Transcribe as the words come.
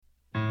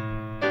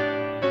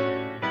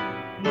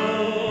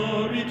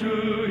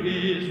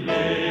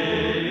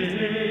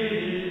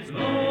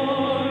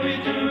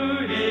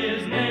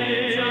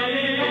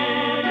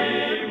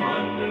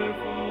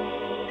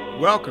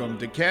Welcome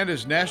to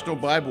Canada's National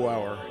Bible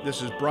Hour.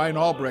 This is Brian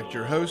Albrecht,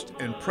 your host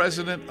and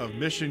president of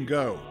Mission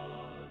Go.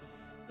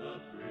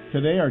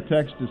 Today our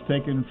text is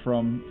taken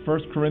from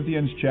 1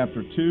 Corinthians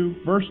chapter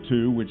 2, verse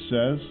 2, which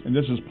says, and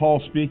this is Paul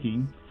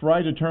speaking, "For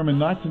I determined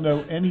not to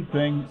know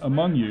anything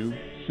among you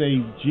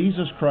save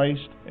Jesus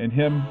Christ and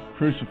Him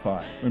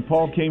crucified." When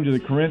Paul came to the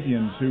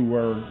Corinthians, who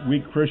were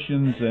weak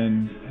Christians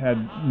and had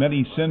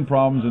many sin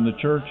problems in the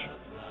church,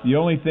 the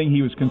only thing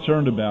he was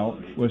concerned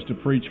about was to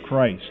preach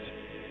Christ.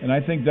 And I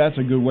think that's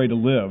a good way to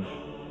live.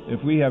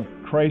 If we have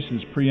Christ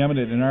as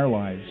preeminent in our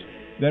lives,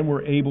 then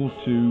we're able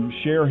to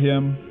share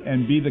Him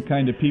and be the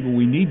kind of people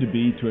we need to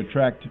be to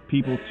attract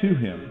people to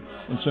Him.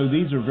 And so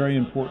these are very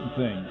important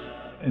things.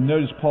 And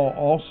notice Paul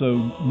also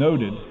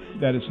noted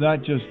that it's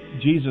not just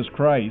Jesus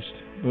Christ,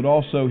 but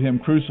also Him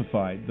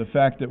crucified. The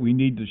fact that we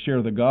need to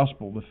share the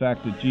gospel, the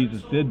fact that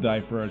Jesus did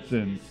die for our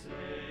sins.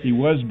 He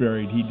was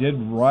buried. He did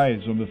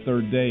rise on the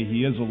third day.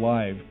 He is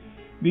alive.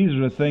 These are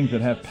the things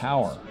that have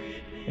power.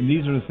 And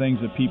these are the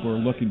things that people are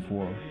looking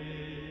for.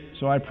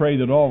 So I pray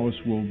that all of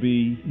us will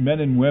be men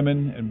and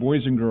women and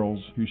boys and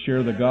girls who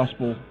share the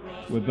gospel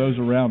with those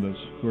around us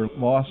who are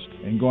lost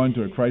and going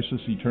to a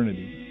Christless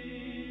eternity.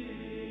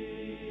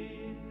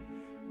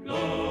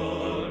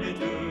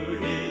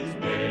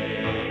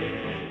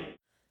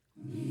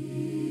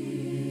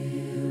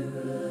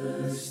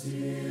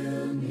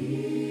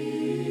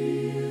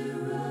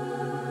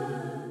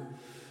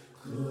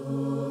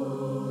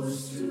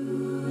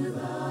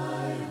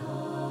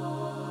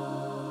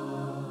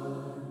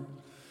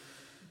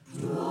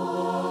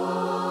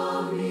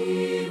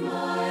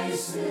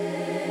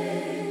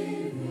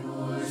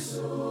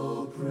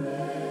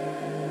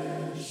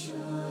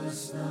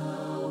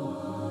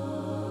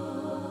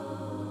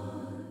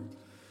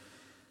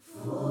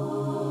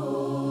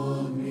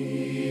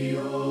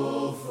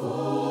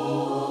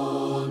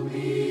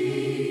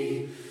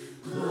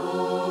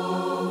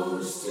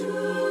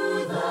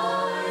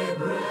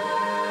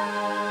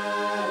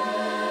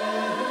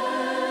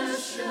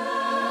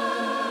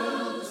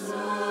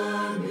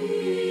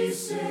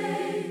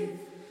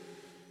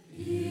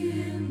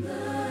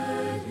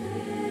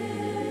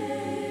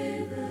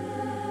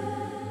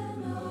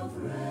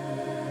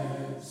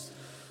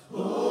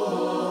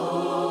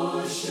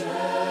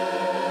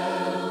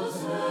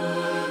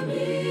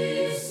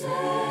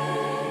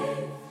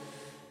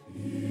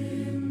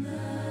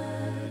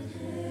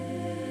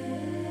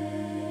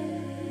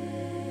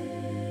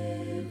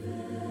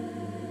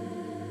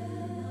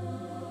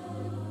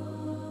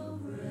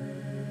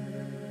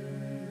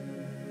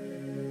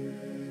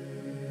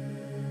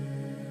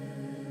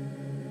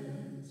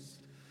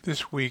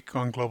 This week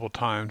on Global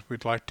Times,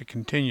 we'd like to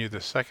continue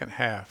the second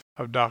half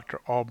of Dr.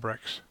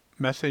 Albrecht's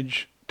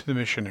message to the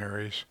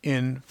missionaries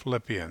in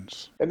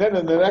Philippians. And then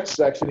in the next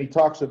section, he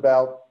talks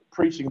about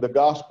preaching the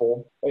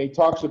gospel, and he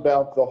talks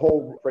about the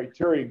whole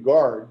Praetorian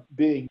Guard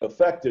being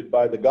affected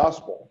by the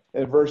gospel.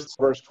 In verse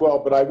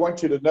 12, "But I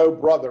want you to know,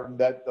 brethren,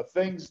 that the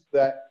things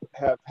that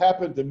have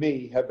happened to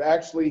me have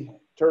actually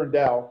turned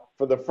out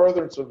for the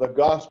furtherance of the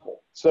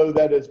gospel, so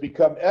that it's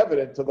become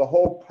evident to the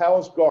whole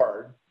palace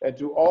guard and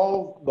to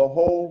all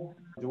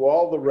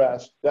the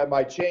rest that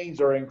my chains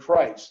are in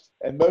Christ.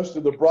 And most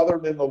of the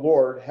brethren in the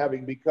Lord,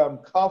 having become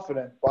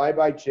confident by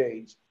my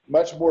chains,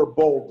 much more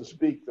bold to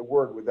speak the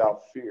word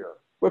without fear."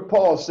 What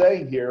Paul is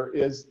saying here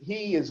is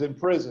he is in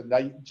prison.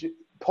 Now,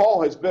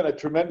 Paul has been a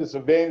tremendous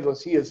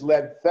evangelist. He has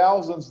led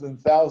thousands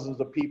and thousands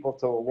of people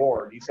to the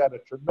Lord. He's had a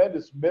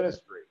tremendous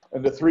ministry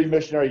in the 3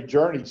 missionary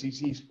journeys.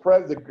 He's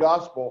spread the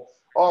gospel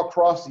all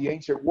across the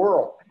ancient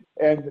world.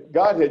 And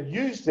God had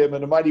used him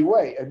in a mighty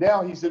way. And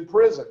now he's in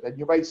prison. And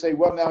you might say,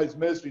 well, now his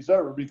ministry's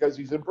over because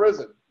he's in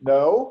prison.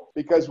 No,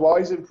 because while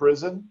he's in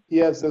prison, he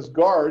has those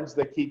guards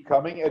that keep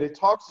coming. And it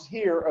talks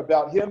here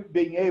about him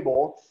being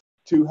able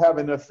to have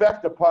an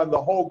effect upon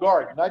the whole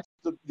guard, not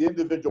just the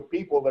individual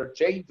people that are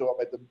chained to him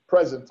at the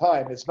present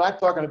time. It's not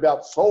talking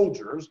about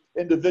soldiers,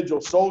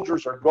 individual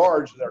soldiers or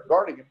guards that are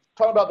guarding him. It's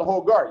talking about the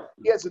whole guard.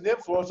 He has an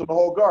influence on the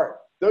whole guard.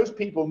 Those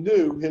people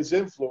knew his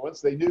influence.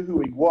 They knew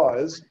who he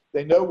was.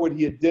 They know what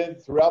he had done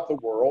throughout the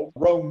world.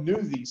 Rome knew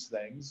these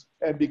things.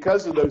 And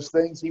because of those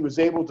things, he was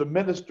able to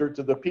minister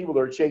to the people that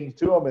are chained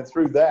to him. And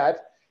through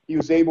that, he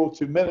was able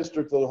to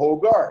minister to the whole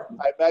guard.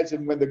 I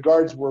imagine when the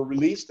guards were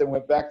released and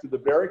went back to the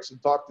barracks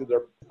and talked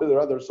to their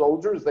other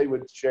soldiers, they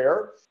would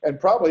share. And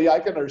probably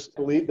I can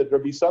believe that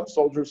there'd be some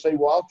soldiers say,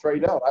 well, I'll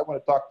trade out. I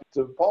want to talk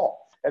to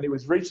Paul. And he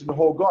was reaching the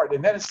whole guard.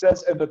 And then it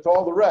says, and to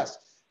all the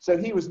rest. So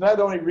he was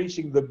not only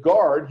reaching the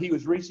guard, he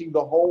was reaching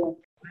the whole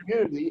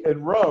community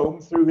in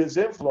Rome through his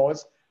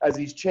influence as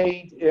he's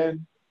chained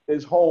in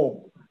his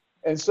home.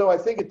 And so I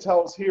think it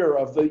tells here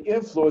of the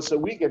influence that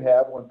we can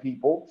have on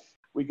people.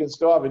 We can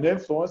still have an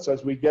influence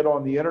as we get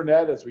on the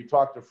internet, as we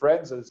talk to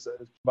friends, as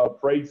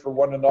pray for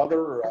one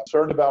another, or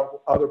concerned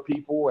about other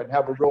people, and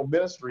have a real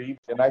ministry.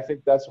 And I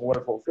think that's a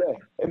wonderful thing.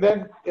 And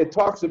then it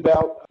talks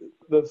about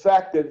the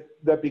fact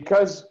that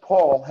because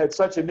Paul had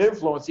such an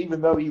influence, even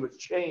though he was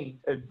chained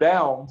and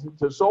bound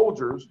to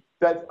soldiers,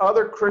 that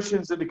other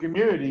Christians in the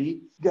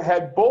community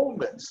had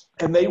boldness,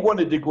 and they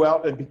wanted to go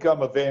out and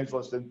become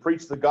evangelists and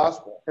preach the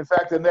gospel. In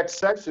fact, the next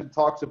section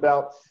talks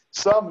about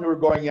some who were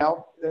going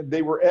out and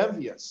they were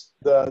envious.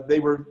 They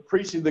were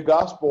preaching the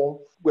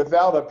gospel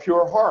without a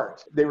pure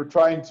heart. They were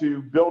trying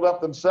to build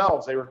up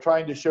themselves. They were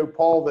trying to show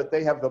Paul that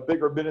they have the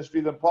bigger ministry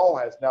than Paul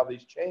has now that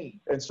he's changed.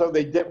 And so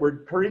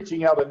were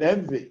preaching out in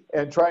envy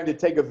and trying to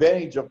take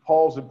advantage of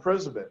Paul's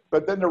imprisonment.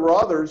 But then there were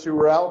others who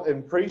were out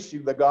and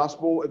preaching the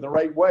gospel in the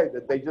right way,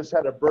 that they just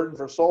had a burden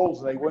for souls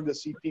and they wanted to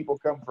see people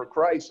come for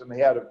Christ, and they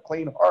had a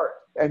clean heart.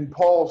 And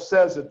Paul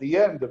says at the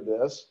end of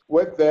this,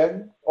 what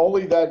then?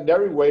 Only that in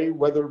every way,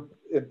 whether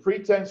in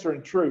pretense or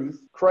in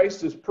truth,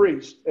 Christ is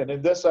preached, and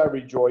in this I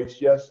rejoice,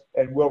 yes,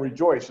 and will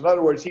rejoice. In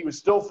other words, he was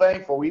still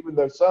thankful, even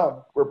though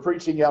some were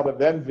preaching out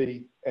of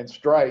envy and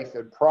strife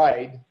and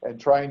pride and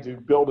trying to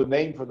build a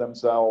name for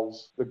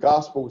themselves. The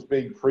gospel was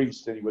being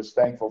preached, and he was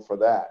thankful for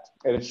that.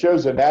 And it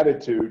shows an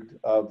attitude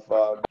of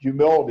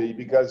humility,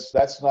 because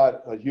that's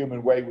not a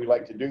human way we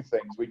like to do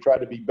things. We try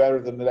to be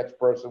better than the next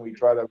person. We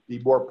try to be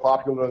more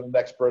popular than the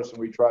next person.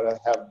 We try to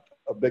have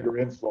a bigger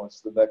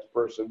influence than the next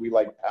person. We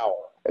like power.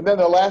 And then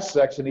the last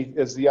section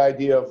is the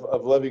idea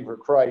of living for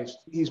Christ.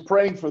 He's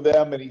praying for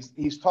them, and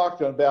he's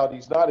talking about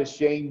he's not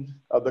ashamed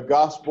of the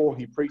gospel.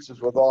 He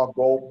preaches with all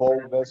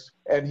boldness.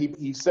 And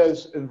he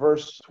says in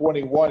verse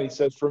 21, he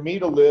says, for me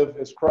to live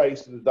is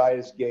Christ and to die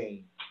is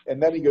gain.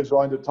 And then he goes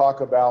on to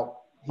talk about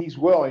he's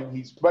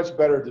much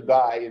better to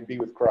die and be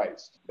with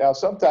Christ. Now,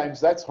 sometimes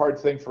that's a hard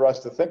thing for us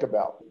to think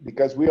about,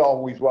 because we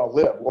always want to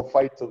live. We'll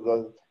fight to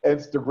the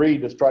nth degree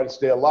to try to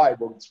stay alive.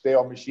 We'll stay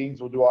on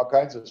machines. We'll do all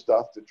kinds of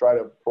stuff to try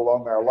to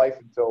prolong our life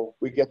until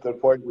we get to the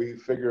point where we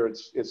figure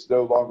it's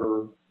no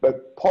longer.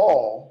 But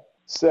Paul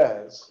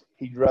says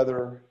he'd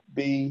rather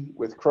be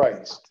with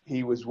Christ.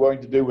 He was willing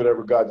to do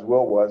whatever God's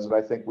will was, and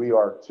I think we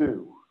are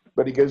too.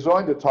 But he goes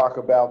on to talk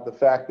about the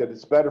fact that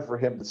it's better for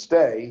him to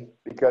stay,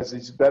 because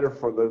it's better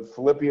for the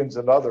Philippians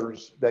and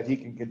others that he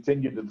can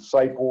continue to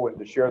disciple and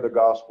to share the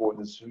gospel and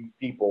to see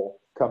people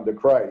come to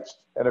Christ.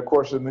 And of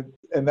course,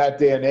 in that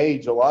day and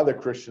age, a lot of the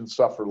Christians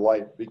suffered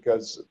life,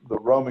 because the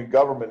Roman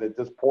government at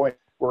this point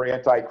were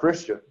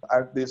anti-Christian.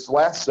 This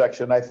last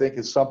section, I think,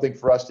 is something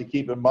for us to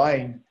keep in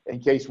mind in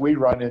case we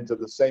run into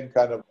the same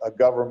kind of a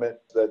government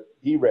that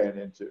he ran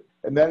into.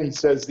 And then he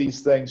says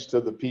these things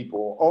to the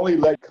people: only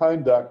let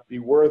conduct be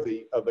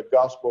worthy of the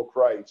gospel of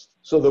Christ,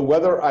 so that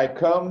whether I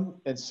come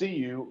and see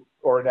you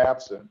or am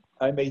absent,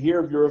 I may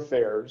hear of your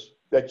affairs,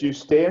 that you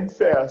stand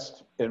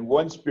fast in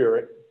one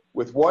spirit,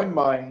 with one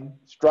mind,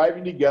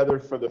 striving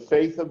together for the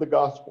faith of the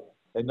gospel,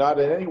 and not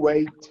in any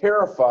way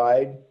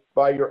terrified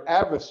by your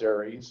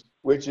adversaries,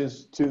 which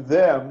is to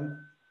them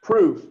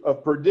proof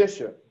of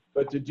perdition,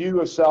 but to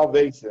you of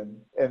salvation,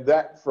 and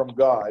that from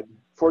God.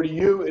 For to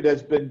you it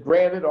has been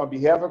granted on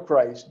behalf of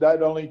Christ,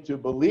 not only to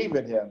believe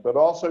in him, but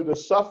also to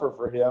suffer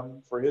for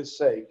him for his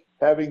sake,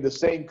 having the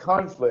same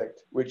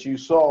conflict which you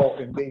saw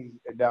in me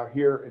and now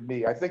hear in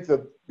me. I think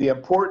the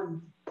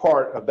important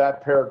part of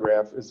that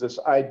paragraph is this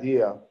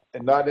idea,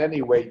 and not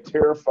any way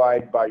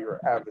terrified by your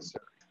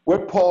adversary.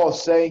 What Paul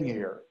is saying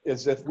here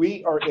is, if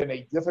we are in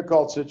a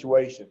difficult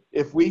situation,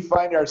 if we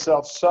find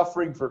ourselves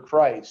suffering for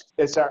Christ,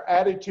 it's our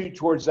attitude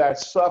towards that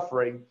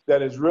suffering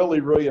that is really,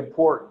 really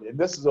important. And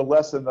this is a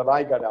lesson that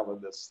I got out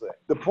of this thing.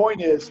 The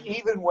point is,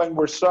 even when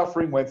we're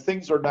suffering, when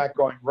things are not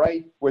going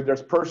right, when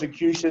there's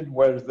persecution,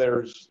 when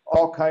there's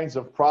all kinds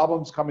of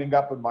problems coming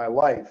up in my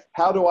life,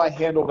 how do I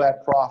handle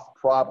that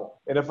problem?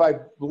 And if I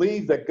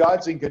believe that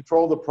God's in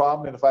control of the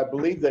problem, and if I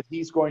believe that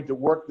he's going to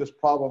work this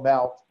problem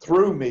out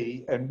through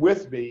me and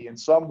with me in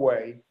some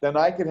way, then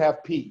I can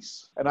have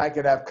peace and I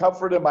can have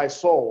comfort in my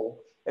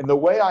soul. And the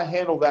way I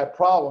handle that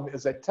problem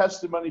is a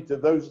testimony to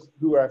those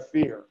who have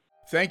fear.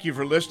 Thank you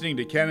for listening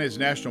to Canada's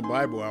National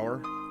Bible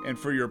Hour, and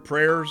for your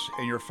prayers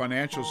and your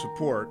financial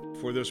support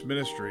for this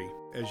ministry.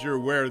 As you're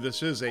aware,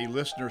 this is a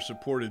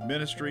listener-supported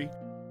ministry,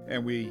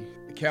 and we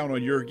count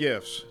on your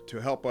gifts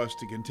to help us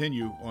to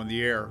continue on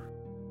the air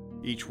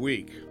each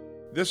week.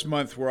 This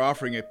month, we're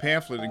offering a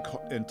pamphlet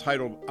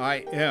entitled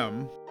I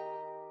Am,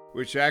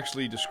 which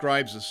actually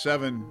describes the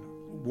 7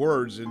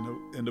 words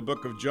in the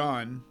book of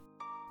John,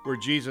 where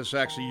Jesus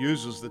actually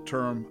uses the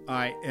term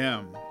I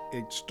am.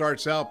 It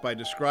starts out by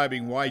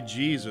describing why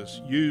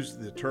Jesus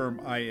used the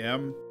term I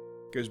am.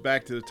 It goes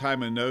back to the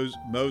time of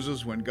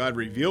Moses, when God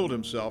revealed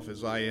himself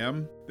as I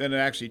am. Then it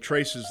actually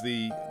traces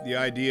the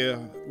idea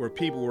where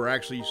people were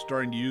actually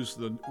starting to use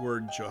the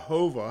word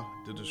Jehovah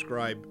to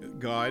describe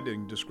God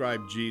and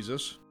describe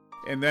Jesus.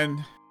 And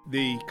then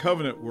the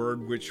covenant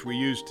word, which we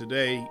use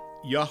today,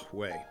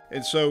 Yahweh.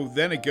 And so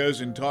then it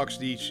goes and talks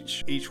to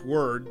each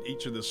word,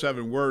 each of the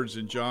 7 words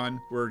in John,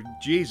 where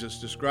Jesus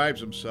describes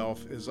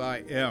himself as I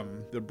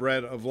am the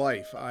bread of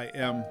life. I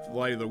am the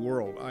light of the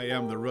world. I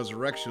am the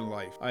resurrection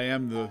life. I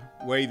am the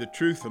way, the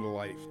truth, and the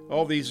life.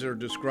 All these are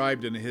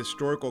described in a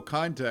historical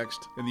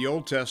context in the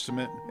Old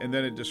Testament, and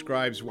then it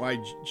describes why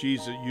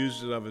Jesus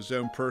used it of his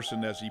own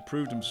person, as he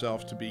proved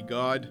himself to be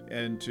God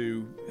and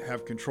to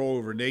have control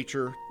over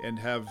nature and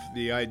have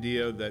the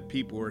idea that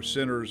people are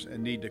sinners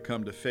and need to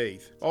come to faith.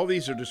 faith. All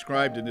these are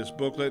described in this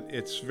booklet.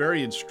 It's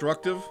very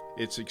instructive,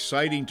 it's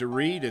exciting to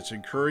read, it's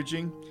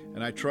encouraging,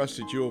 and I trust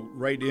that you'll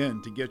write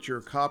in to get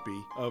your copy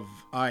of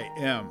I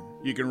Am.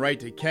 You can write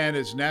to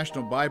Canada's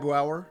National Bible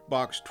Hour,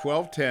 Box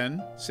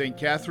 1210, St.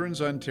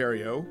 Catharines,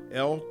 Ontario,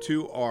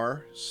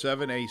 L2R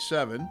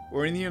 7A7,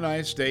 or in the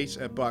United States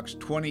at Box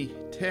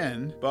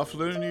 2010,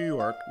 Buffalo, New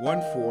York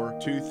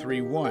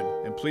 14231.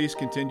 And please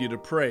continue to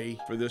pray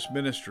for this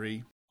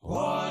ministry.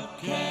 What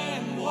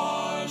can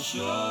wash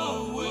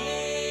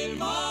away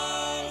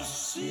my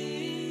sin?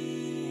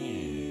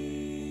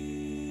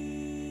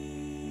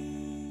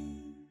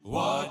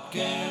 What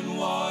can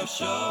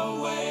wash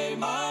away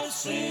my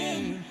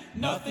sin?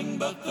 Nothing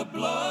but the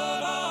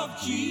blood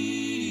of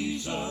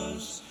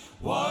Jesus.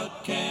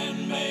 What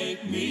can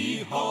make me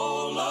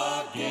whole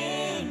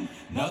again?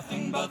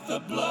 Nothing but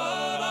the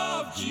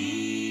blood of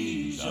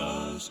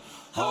Jesus.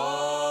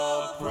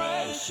 Oh,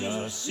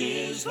 precious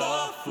is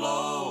the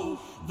flow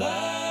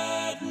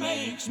that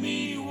makes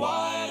me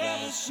white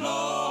as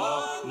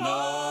snow.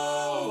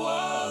 No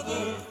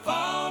other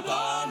fount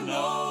I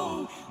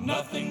know,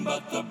 nothing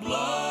but the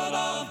blood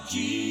of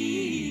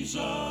Jesus.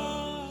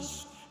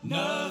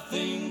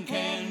 Nothing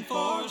can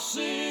for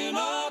sin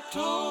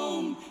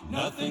atone,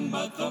 nothing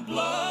but the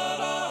blood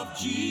of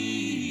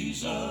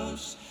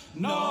Jesus.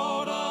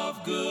 Naught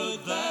of good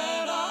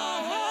that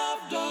I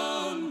have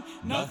done,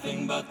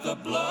 nothing but the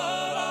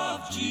blood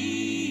of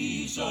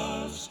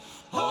Jesus.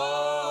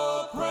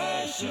 Oh,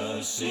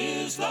 precious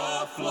is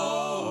the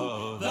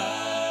flow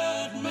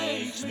that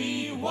makes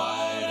me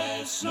white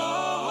as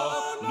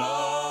snow.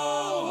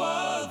 No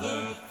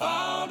other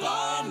fount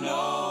I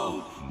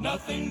know,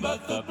 nothing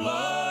but the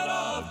blood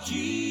of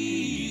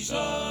Jesus.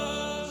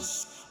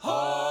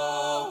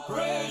 Oh,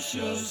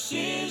 precious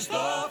is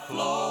the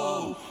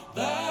flow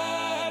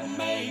that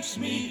makes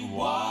me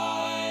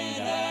white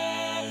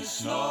as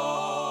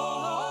snow.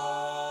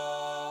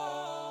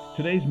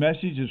 Today's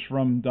message is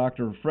from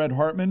Dr. Fred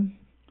Hartman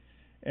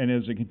and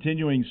is a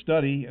continuing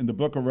study in the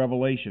book of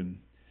Revelation.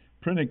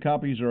 Printed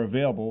copies are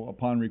available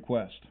upon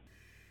request.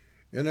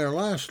 In our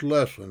last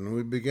lesson,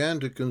 we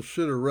began to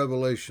consider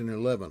Revelation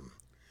 11.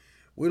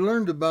 We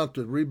learned about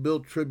the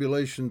rebuilt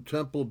tribulation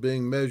temple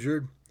being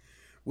measured,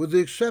 with the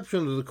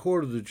exception of the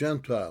court of the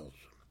Gentiles.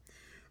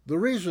 The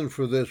reason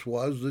for this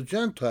was the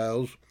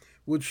Gentiles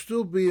would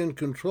still be in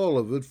control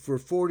of it for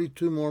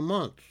 42 more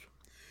months.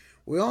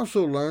 We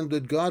also learned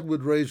that God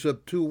would raise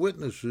up 2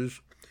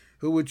 witnesses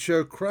who would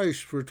share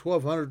Christ for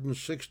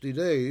 1,260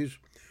 days,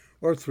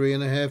 or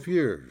 3.5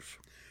 years.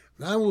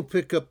 Now we'll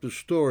pick up the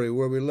story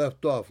where we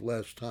left off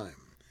last time.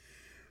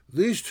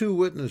 These 2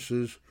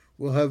 witnesses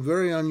will have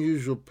very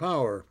unusual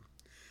power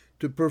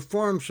to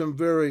perform some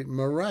very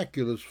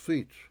miraculous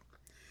feats.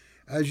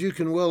 As you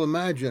can well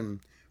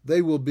imagine,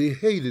 they will be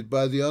hated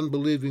by the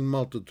unbelieving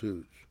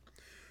multitudes,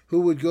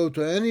 who would go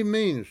to any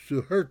means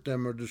to hurt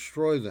them or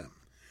destroy them.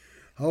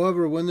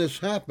 However, when this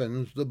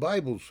happens, the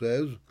Bible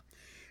says,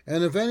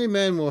 "And if any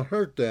man will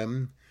hurt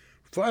them,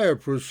 fire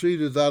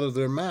proceedeth out of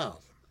their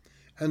mouth,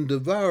 and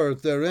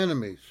devoureth their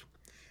enemies.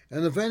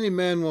 And if any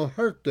man will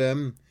hurt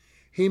them,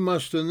 he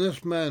must in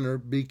this manner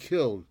be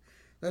killed."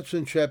 That's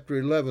in chapter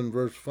 11,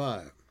 verse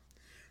 5.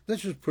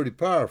 This is pretty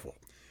powerful.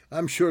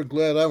 I'm sure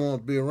glad I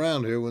won't be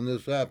around here when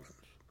this happens.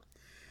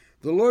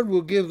 The Lord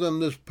will give them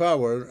this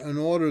power in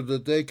order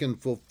that they can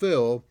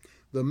fulfill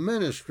the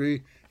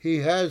ministry He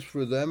has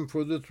for them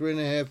for the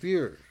 3.5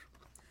 years.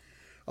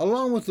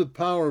 Along with the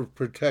power of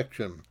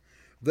protection,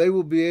 they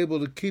will be able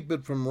to keep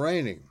it from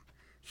raining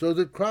so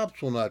that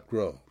crops will not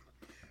grow,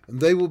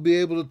 and they will be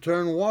able to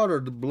turn water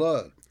to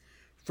blood.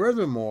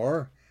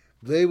 Furthermore,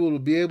 they will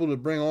be able to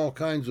bring all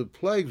kinds of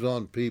plagues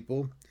on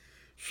people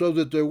so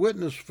that their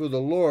witness for the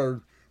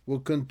Lord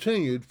will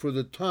continue for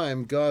the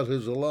time God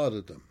has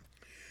allotted them.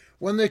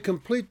 When they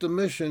complete the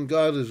mission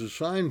God has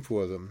assigned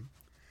for them,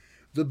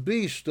 the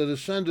beast that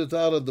ascendeth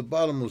out of the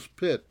bottomless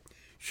pit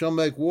shall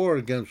make war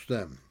against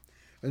them,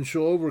 and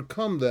shall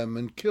overcome them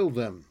and kill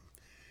them.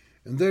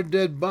 And their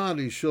dead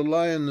bodies shall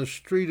lie in the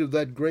street of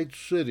that great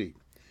city,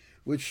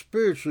 which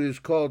spiritually is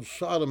called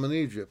Sodom and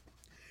Egypt,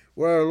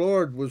 where our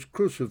Lord was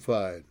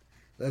crucified.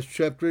 That's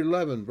chapter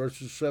 11,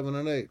 verses 7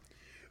 and 8.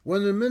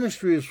 When the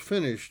ministry is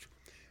finished,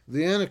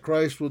 the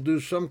Antichrist will do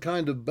some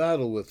kind of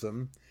battle with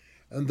them,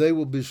 and they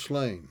will be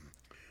slain.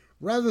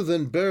 Rather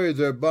than bury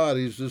their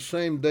bodies the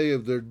same day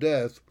of their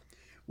death,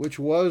 which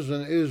was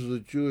and is the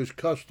Jewish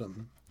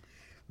custom,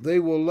 they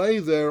will lay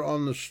there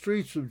on the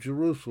streets of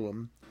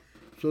Jerusalem,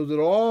 so that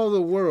all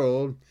the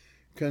world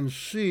can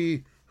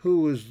see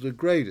who is the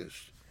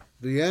greatest,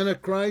 the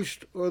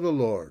Antichrist or the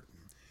Lord.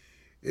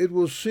 It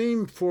will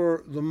seem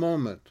for the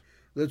moment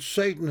that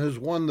Satan has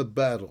won the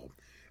battle,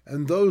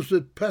 and those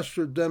that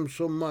pestered them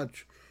so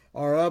much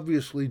are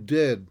obviously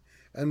dead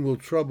and will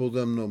trouble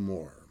them no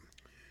more.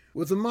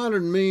 With the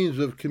modern means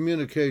of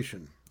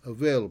communication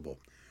available,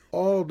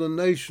 all the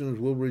nations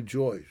will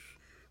rejoice.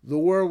 The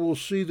world will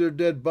see their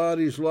dead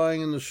bodies lying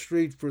in the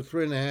street for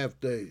 3.5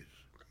 days.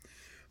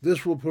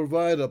 This will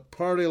provide a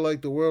party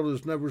like the world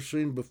has never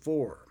seen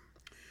before.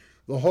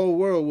 The whole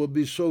world will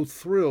be so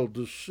thrilled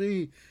to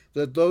see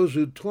that those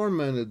who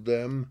tormented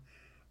them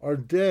are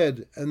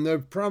dead, and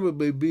there'll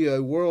probably be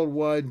a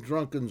worldwide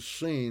drunken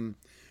scene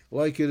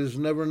like it has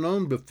never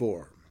known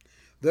before.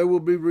 There will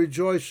be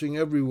rejoicing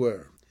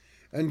everywhere,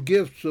 and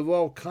gifts of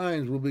all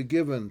kinds will be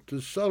given to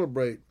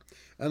celebrate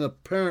an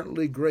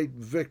apparently great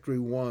victory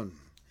won.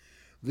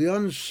 The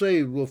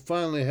unsaved will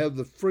finally have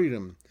the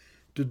freedom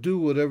to do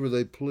whatever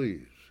they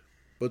please.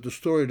 But the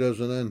story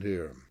doesn't end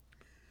here.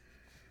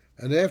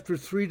 And after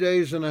 3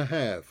 days and a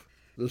half,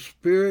 the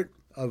Spirit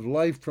of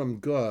life from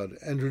God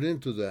entered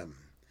into them,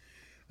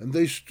 and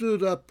they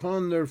stood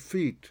upon their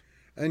feet,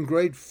 and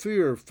great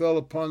fear fell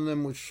upon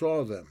them which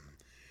saw them.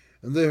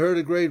 And they heard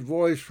a great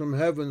voice from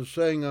heaven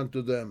saying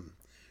unto them,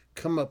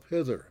 Come up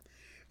hither.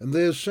 And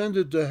they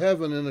ascended to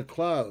heaven in a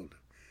cloud,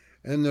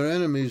 and their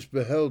enemies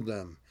beheld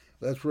them.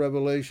 That's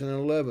Revelation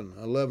 11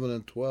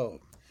 and 12.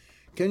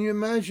 Can you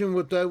imagine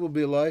what that will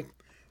be like?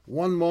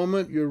 One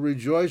moment you're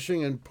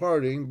rejoicing and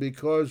partying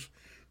because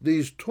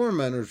these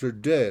tormentors are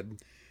dead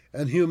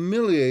and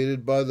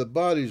humiliated by the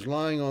bodies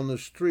lying on the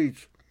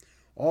streets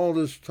all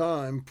this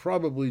time,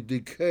 probably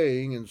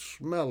decaying and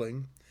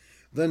smelling.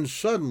 Then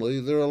suddenly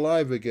they're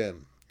alive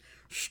again.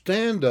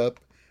 Stand up,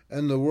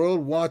 and the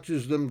world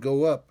watches them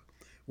go up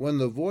when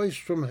the voice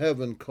from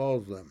heaven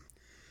calls them.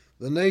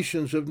 The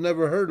nations have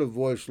never heard a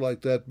voice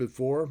like that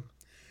before,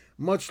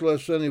 much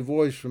less any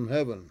voice from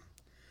heaven.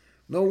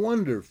 No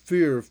wonder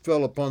fear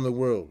fell upon the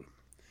world.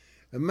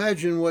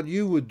 Imagine what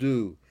you would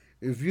do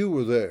if you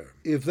were there.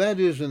 If that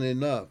isn't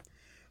enough,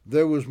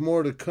 there was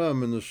more to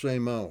come in the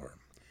same hour.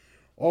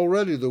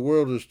 Already the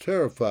world is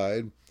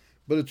terrified,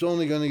 but it's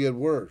only going to get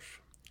worse.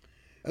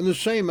 And the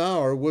same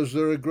hour was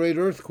there a great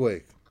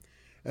earthquake,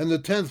 and the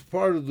 10th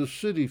part of the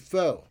city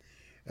fell,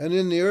 and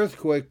in the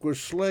earthquake were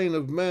slain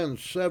of men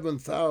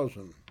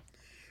 7,000.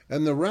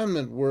 And the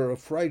remnant were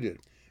affrighted,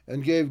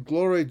 and gave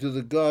glory to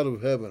the God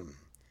of heaven.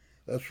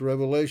 That's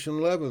Revelation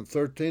 11,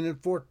 13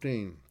 and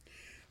 14.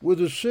 With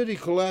the city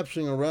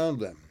collapsing around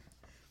them,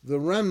 the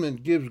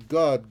remnant gives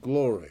God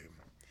glory.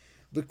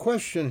 The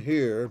question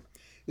here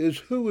is,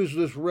 who is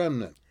this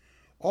remnant?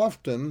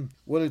 Often,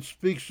 when it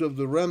speaks of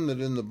the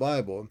remnant in the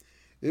Bible,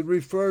 it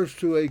refers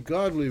to a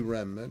godly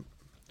remnant.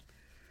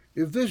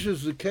 If this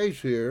is the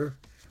case here,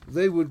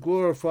 they would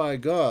glorify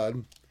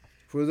God,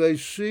 for they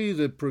see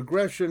the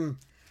progression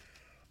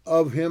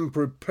of him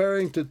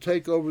preparing to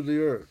take over the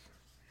earth.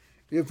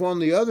 If, on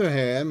the other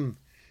hand,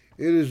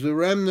 it is the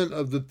remnant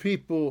of the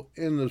people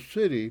in the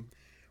city,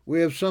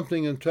 we have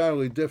something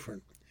entirely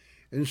different.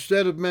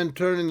 Instead of men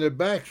turning their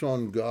backs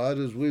on God,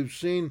 as we've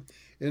seen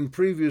in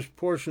previous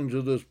portions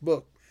of this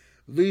book,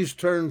 these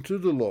turn to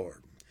the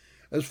Lord.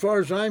 As far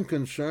as I'm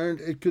concerned,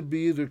 it could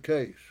be either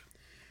case.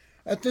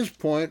 At this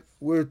point,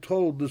 we're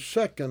told the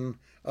second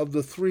of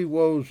the 3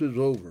 woes is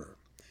over,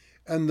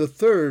 and the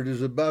third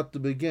is about to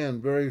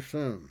begin very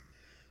soon.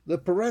 The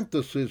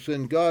parenthesis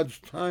in God's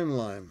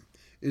timeline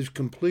is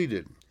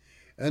completed,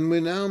 and we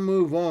now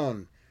move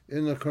on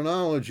in the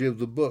chronology of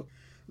the book.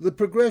 The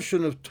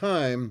progression of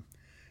time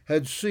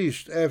had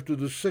ceased after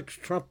the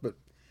 6th trumpet,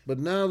 but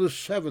now the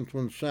 7th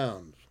one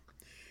sounds.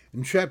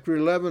 In chapter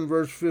 11,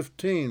 verse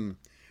 15,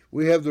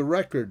 we have the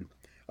record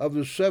of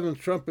the 7th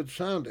trumpet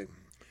sounding.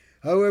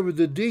 However,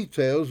 the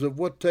details of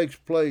what takes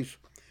place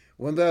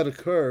when that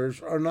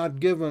occurs are not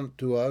given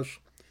to us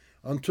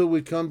until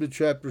we come to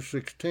chapter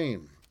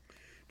 16.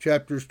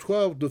 Chapters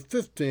 12 to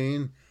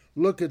 15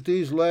 look at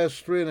these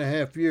last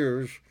 3.5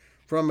 years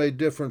from a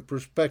different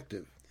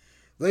perspective.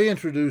 They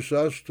introduce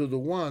us to the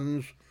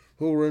ones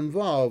who were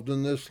involved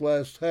in this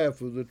last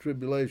half of the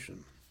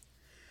tribulation.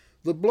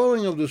 The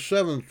blowing of the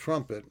 7th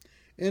trumpet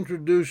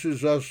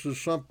introduces us to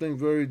something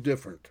very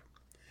different,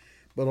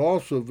 but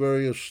also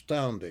very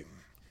astounding.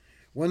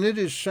 When it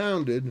is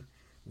sounded,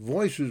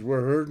 voices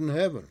were heard in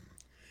heaven.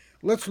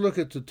 Let's look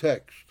at the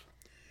text.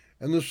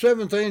 And the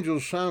 7th angel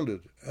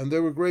sounded, and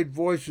there were great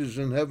voices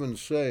in heaven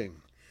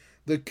saying,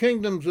 The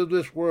kingdoms of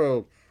this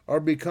world are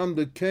become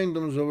the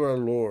kingdoms of our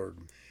Lord,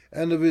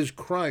 and of his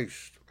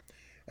Christ,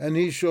 and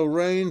he shall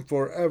reign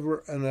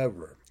forever and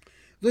ever.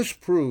 This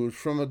proves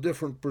from a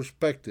different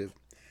perspective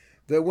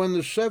that when the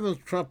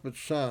 7th trumpet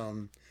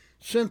sound,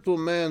 sinful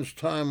man's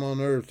time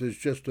on earth is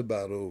just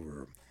about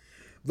over.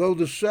 Though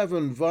the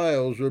 7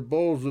 vials or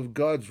bowls of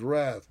God's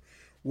wrath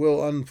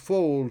will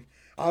unfold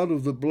out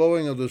of the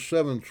blowing of the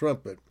 7th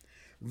trumpet,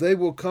 they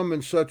will come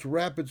in such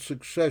rapid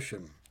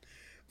succession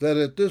that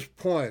at this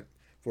point,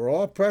 for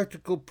all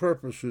practical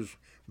purposes,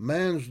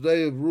 man's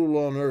day of rule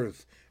on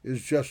earth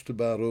is just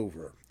about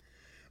over.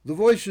 The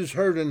voices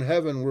heard in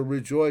heaven were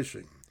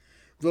rejoicing.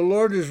 The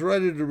Lord is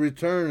ready to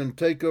return and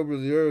take over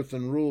the earth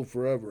and rule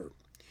forever.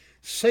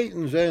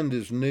 Satan's end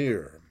is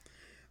near.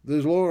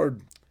 The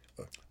Lord,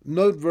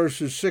 note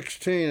verses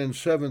 16 and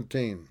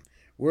 17,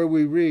 where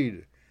we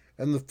read,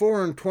 And the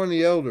 24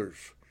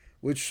 elders,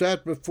 which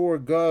sat before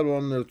God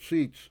on their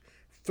seats,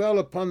 fell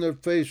upon their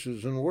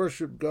faces and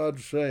worshipped God,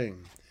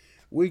 saying,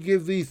 We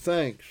give thee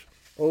thanks,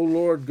 O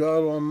Lord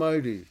God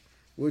Almighty,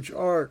 which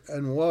art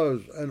and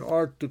was and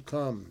art to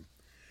come,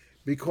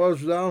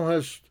 because thou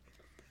hast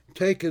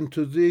taken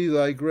to thee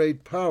thy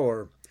great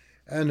power,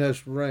 and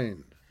hast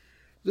reigned.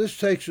 This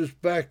takes us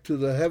back to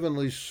the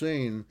heavenly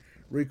scene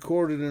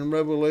recorded in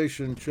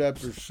Revelation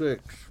chapter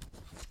 6.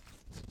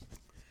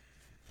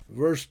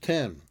 Verse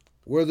 10,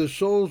 where the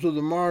souls of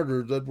the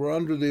martyrs that were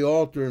under the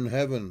altar in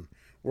heaven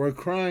were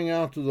crying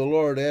out to the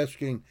Lord,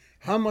 asking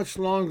how much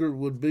longer it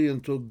would be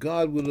until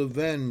God would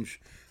avenge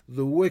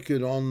the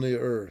wicked on the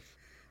earth.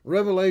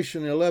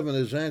 Revelation 11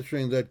 is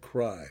answering that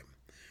cry,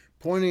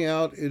 pointing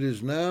out it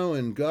is now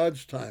in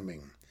God's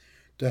timing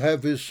to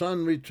have his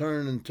Son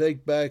return and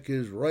take back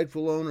his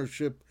rightful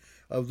ownership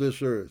of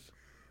this earth,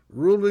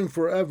 ruling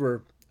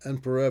forever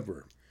and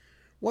forever.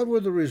 What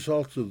were the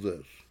results of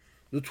this?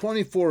 The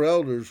 24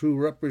 elders who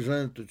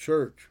represented the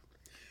church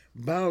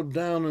bowed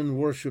down and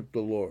worshiped the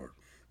Lord.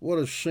 What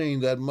a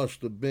scene that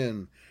must have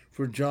been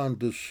for John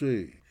to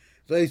see.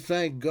 They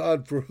thanked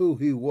God for who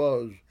he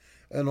was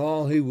and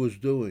all he was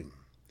doing.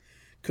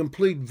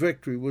 Complete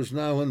victory was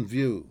now in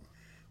view.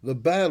 The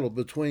battle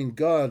between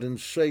God and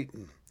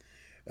Satan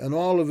and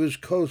all of his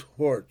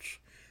cohorts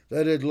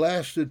that had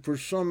lasted for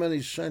so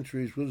many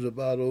centuries was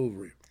about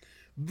over.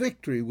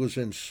 Victory was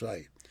in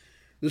sight.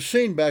 The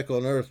scene back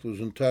on earth was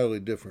entirely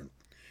different.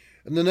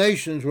 And the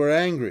nations were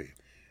angry,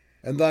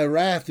 and thy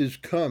wrath is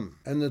come,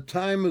 and the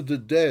time of the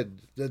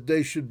dead, that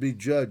they should be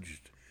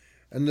judged,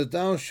 and that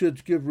thou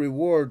shouldst give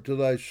reward to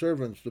thy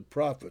servants the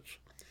prophets,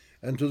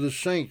 and to the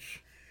saints,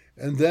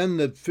 and them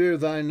that fear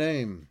thy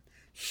name,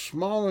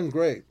 small and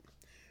great,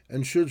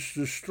 and shouldst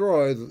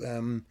destroy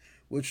them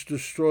which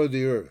destroy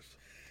the earth.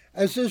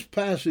 As this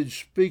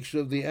passage speaks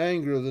of the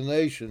anger of the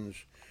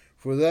nations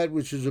for that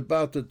which is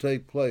about to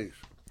take place,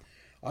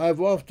 I have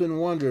often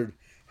wondered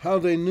how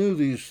they knew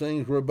these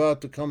things were about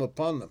to come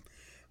upon them.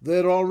 They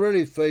had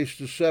already faced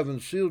the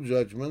 7 seal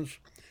judgments,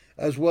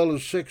 as well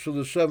as 6 of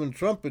the 7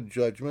 trumpet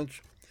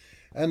judgments,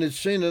 and had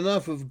seen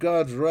enough of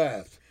God's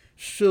wrath.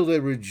 Still they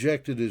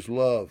rejected his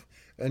love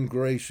and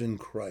grace in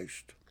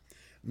Christ.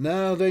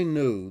 Now they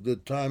knew the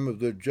time of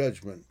their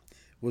judgment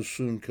was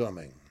soon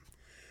coming.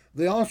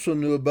 They also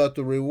knew about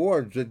the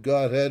rewards that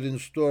God had in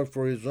store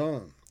for his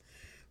own.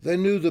 They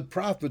knew the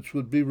prophets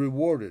would be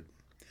rewarded.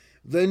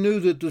 They knew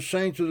that the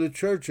saints of the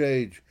church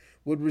age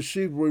would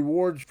receive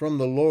rewards from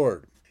the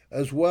Lord,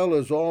 as well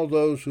as all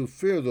those who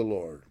fear the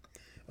Lord,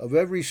 of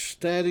every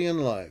standing in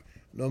life,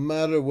 no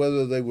matter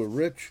whether they were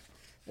rich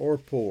or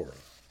poor.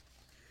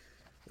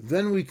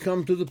 Then we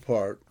come to the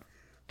part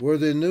where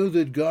they knew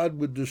that God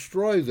would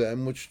destroy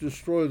them which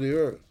destroy the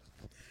earth.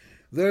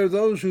 There are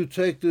those who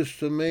take this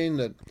to mean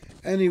that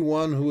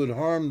anyone who would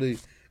harm the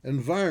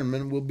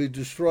environment will be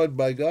destroyed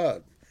by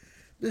God.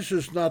 This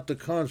is not the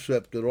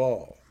concept at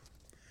all.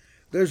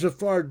 There's a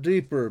far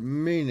deeper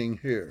meaning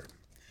here.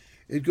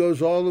 It goes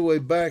all the way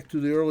back to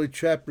the early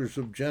chapters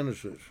of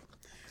Genesis.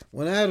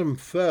 When Adam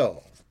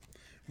fell,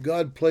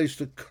 God placed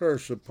a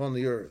curse upon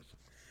the earth.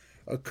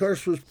 A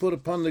curse was put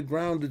upon the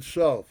ground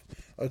itself,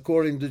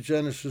 according to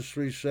Genesis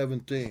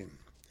 3:17.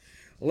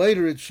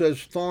 Later it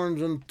says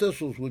thorns and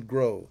thistles would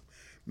grow,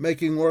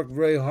 making work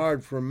very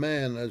hard for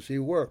man as he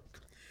worked.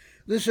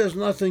 This has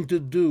nothing to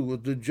do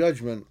with the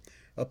judgment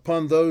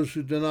upon those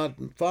who do not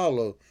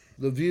follow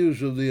the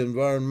views of the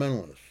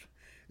environmentalists.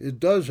 It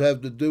does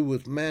have to do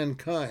with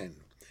mankind,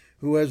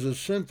 who has a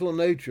sinful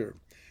nature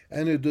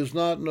and who does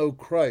not know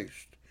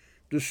Christ.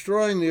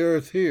 Destroying the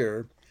earth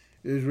here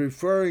is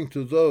referring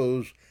to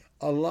those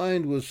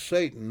aligned with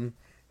Satan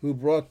who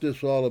brought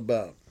this all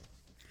about.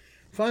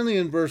 Finally,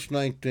 in verse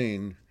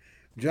 19,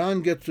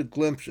 John gets a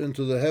glimpse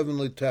into the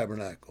heavenly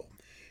tabernacle.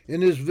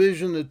 In his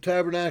vision, the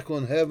tabernacle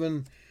in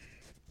heaven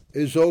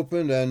is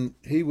opened, and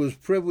he was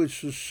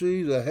privileged to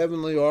see the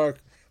heavenly ark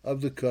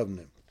of the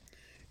covenant.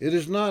 It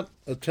is not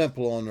a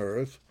temple on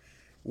earth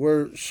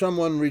where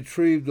someone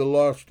retrieved the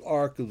lost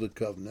ark of the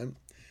covenant,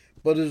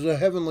 but is a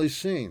heavenly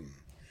scene.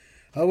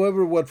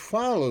 However, what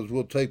follows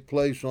will take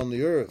place on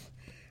the earth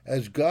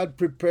as God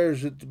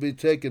prepares it to be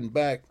taken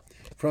back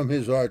from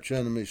his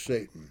archenemy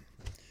Satan.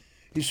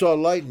 He saw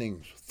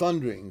lightnings,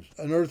 thunderings,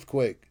 an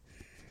earthquake,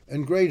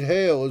 and great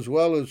hail, as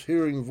well as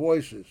hearing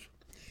voices.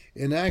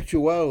 In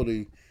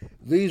actuality,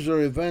 these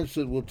are events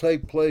that will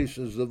take place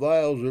as the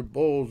vials or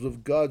bowls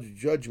of God's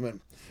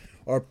judgment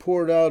are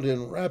poured out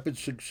in rapid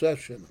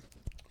succession,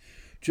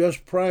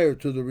 just prior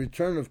to the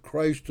return of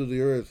Christ to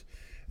the earth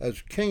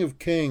as King of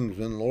Kings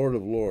and Lord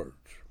of Lords.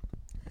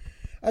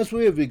 As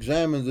we have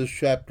examined this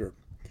chapter,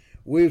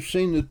 we have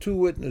seen the 2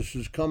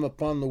 witnesses come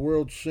upon the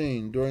world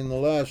scene during the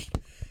last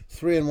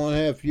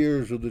 3.5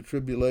 years of the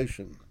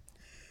tribulation.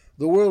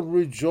 The world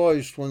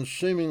rejoiced when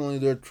seemingly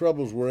their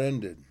troubles were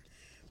ended,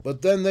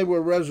 but then they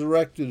were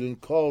resurrected and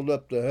called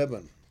up to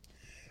heaven,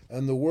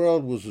 and the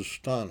world was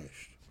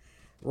astonished.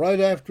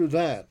 Right after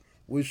that,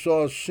 we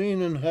saw a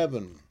scene in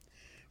heaven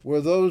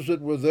where those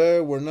that were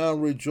there were now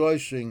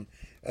rejoicing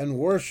and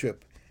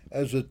worship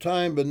as the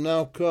time had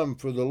now come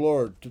for the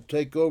Lord to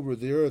take over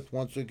the earth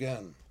once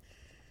again.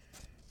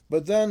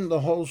 But then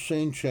the whole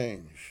scene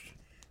changed.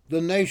 The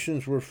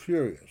nations were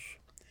furious,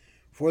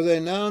 for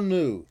they now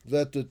knew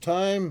that the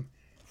time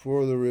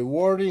for the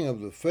rewarding of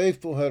the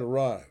faithful had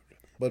arrived.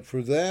 But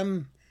for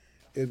them,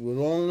 it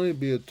would only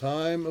be a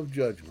time of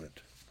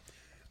judgment.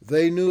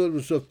 They knew it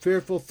was a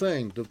fearful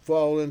thing to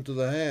fall into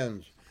the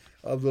hands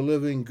of the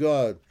living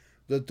God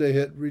that they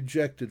had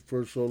rejected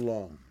for so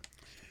long.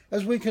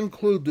 As we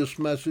conclude this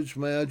message,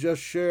 may I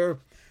just share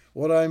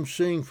what I am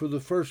seeing for the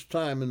first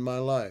time in my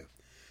life.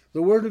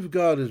 The Word of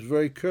God is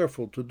very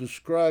careful to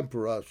describe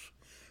for us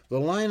the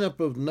lineup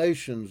of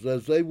nations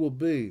as they will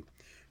be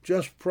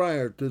just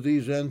prior to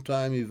these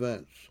end-time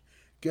events.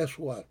 Guess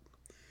what?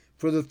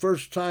 For the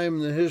first time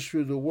in the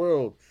history of the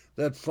world,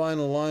 that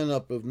final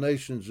lineup of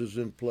nations is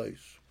in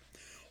place.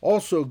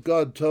 Also,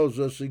 God tells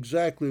us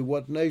exactly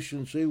what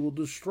nations he will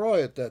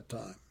destroy at that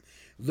time.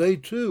 They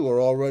too are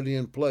already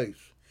in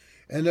place,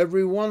 and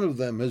every one of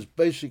them has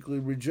basically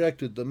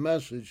rejected the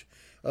message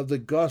of the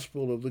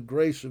gospel of the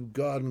grace of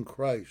God in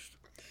Christ,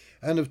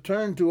 and have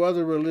turned to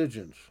other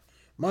religions.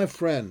 My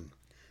friend,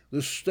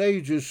 the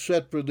stage is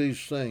set for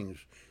these things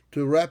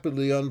to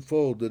rapidly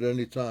unfold at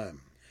any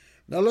time.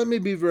 Now let me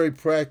be very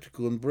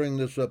practical and bring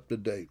this up to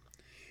date.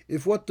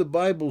 If what the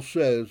Bible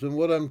says and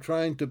what I'm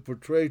trying to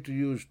portray to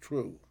you is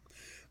true,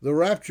 the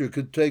rapture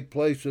could take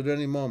place at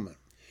any moment.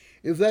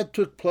 If that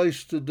took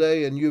place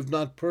today and you've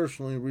not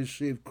personally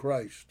received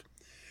Christ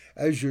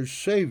as your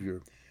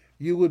Savior,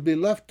 you would be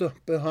left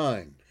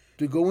behind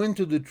to go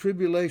into the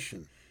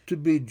tribulation, to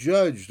be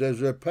judged,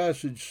 as our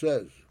passage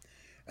says,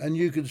 and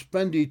you could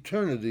spend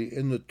eternity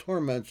in the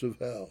torments of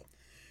hell.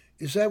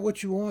 Is that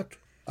what you want?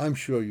 I'm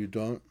sure you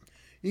don't.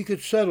 You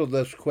could settle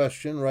this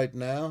question right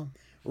now,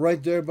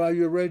 right there by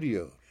your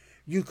radio.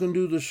 You can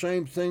do the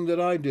same thing that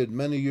I did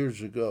many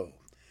years ago.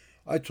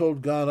 I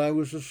told God I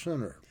was a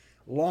sinner,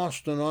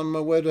 lost and on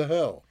my way to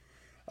hell.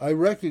 I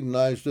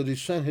recognized that he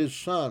sent his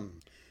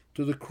Son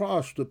to the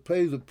cross to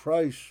pay the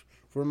price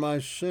for my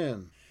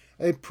sin,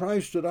 a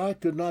price that I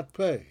could not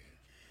pay.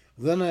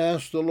 Then I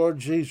asked the Lord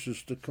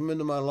Jesus to come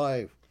into my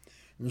life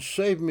and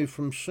save me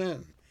from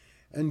sin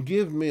and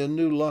give me a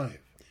new life.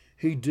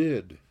 He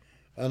did,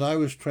 and I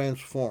was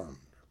transformed.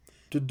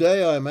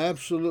 Today I am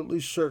absolutely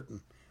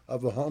certain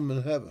of a home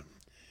in heaven.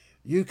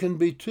 You can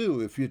be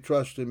too if you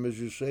trust him as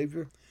your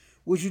Savior.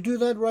 Would you do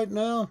that right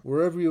now,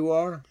 wherever you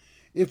are?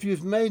 If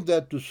you've made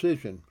that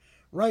decision,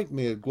 write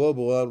me at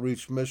Global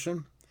Outreach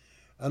Mission,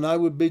 and I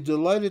would be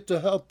delighted to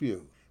help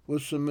you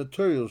with some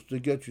materials to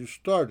get you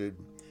started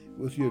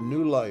with your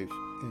new life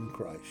in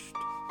Christ.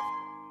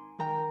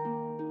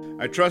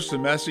 I trust the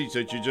message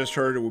that you just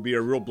heard will be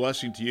a real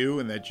blessing to you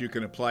and that you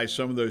can apply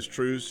some of those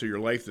truths to your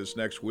life this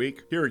next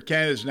week. Here at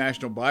Canada's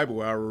National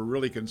Bible Hour, we're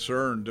really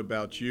concerned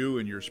about you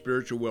and your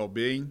spiritual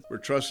well-being. We're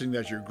trusting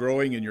that you're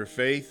growing in your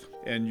faith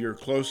and your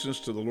closeness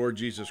to the Lord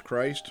Jesus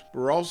Christ.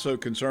 We're also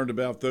concerned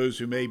about those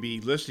who may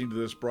be listening to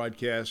this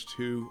broadcast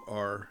who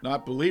are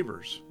not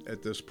believers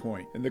at this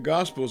point. And the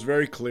gospel is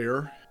very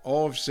clear.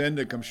 All have sinned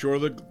and come short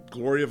of the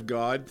glory of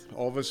God.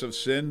 All of us have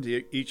sinned,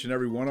 each and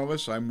every one of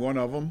us. I'm one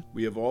of them.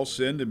 We have all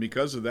sinned, and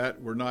because of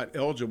that, we're not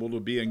eligible to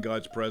be in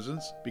God's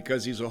presence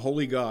because he's a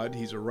holy God,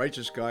 he's a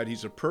righteous God,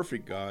 he's a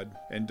perfect God,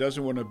 and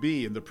doesn't want to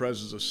be in the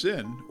presence of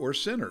sin or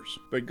sinners.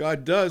 But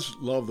God does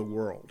love the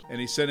world, and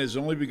he sent his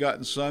only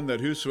begotten Son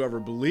that whosoever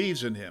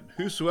believes in him,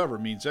 whosoever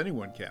means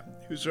anyone can,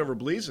 whosoever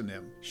believes in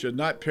him should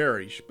not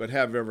perish but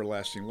have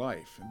everlasting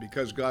life. And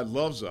because God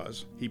loves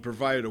us, he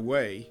provided a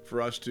way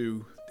for us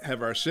to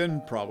have our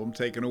sin problem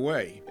taken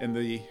away. And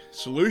the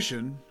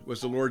solution was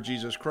the Lord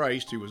Jesus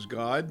Christ, who was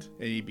God,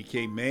 and he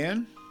became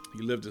man.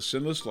 He lived a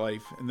sinless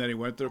life, and then he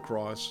went to the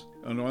cross.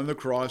 And on the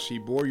cross, he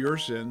bore your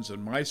sins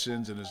and my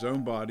sins in his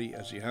own body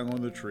as he hung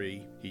on the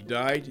tree. He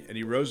died, and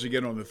he rose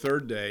again on the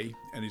third day,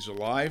 and he's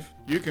alive.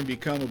 You can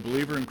become a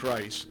believer in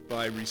Christ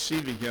by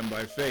receiving him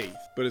by faith.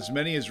 But as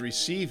many as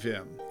receive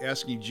him,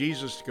 asking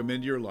Jesus to come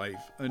into your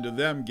life, unto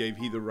them gave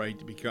he the right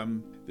to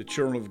become the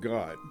children of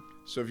God.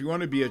 So if you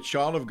want to be a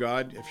child of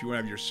God, if you want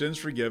to have your sins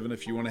forgiven,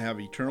 if you want to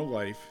have eternal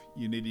life,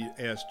 you need to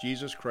ask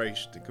Jesus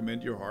Christ to come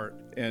into your heart.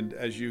 And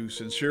as you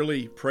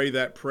sincerely pray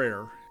that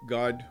prayer,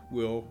 God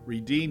will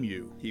redeem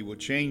you. He will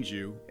change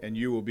you, and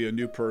you will be a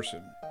new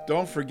person.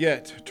 Don't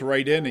forget to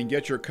write in and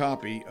get your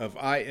copy of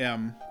I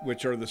Am,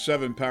 which are the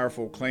 7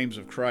 powerful claims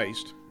of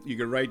Christ. You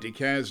can write to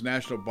Canada's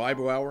National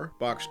Bible Hour,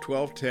 Box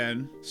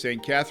 1210,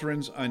 St.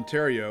 Catharines,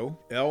 Ontario,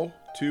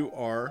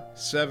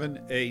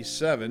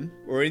 L2R7A7,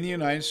 or in the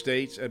United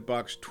States at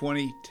Box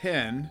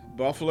 2010,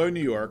 Buffalo, New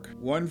York,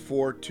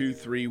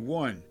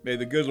 14231. May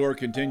the good Lord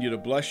continue to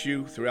bless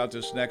you throughout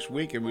this next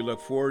week, and we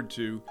look forward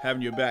to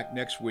having you back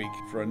next week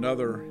for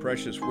another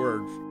precious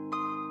word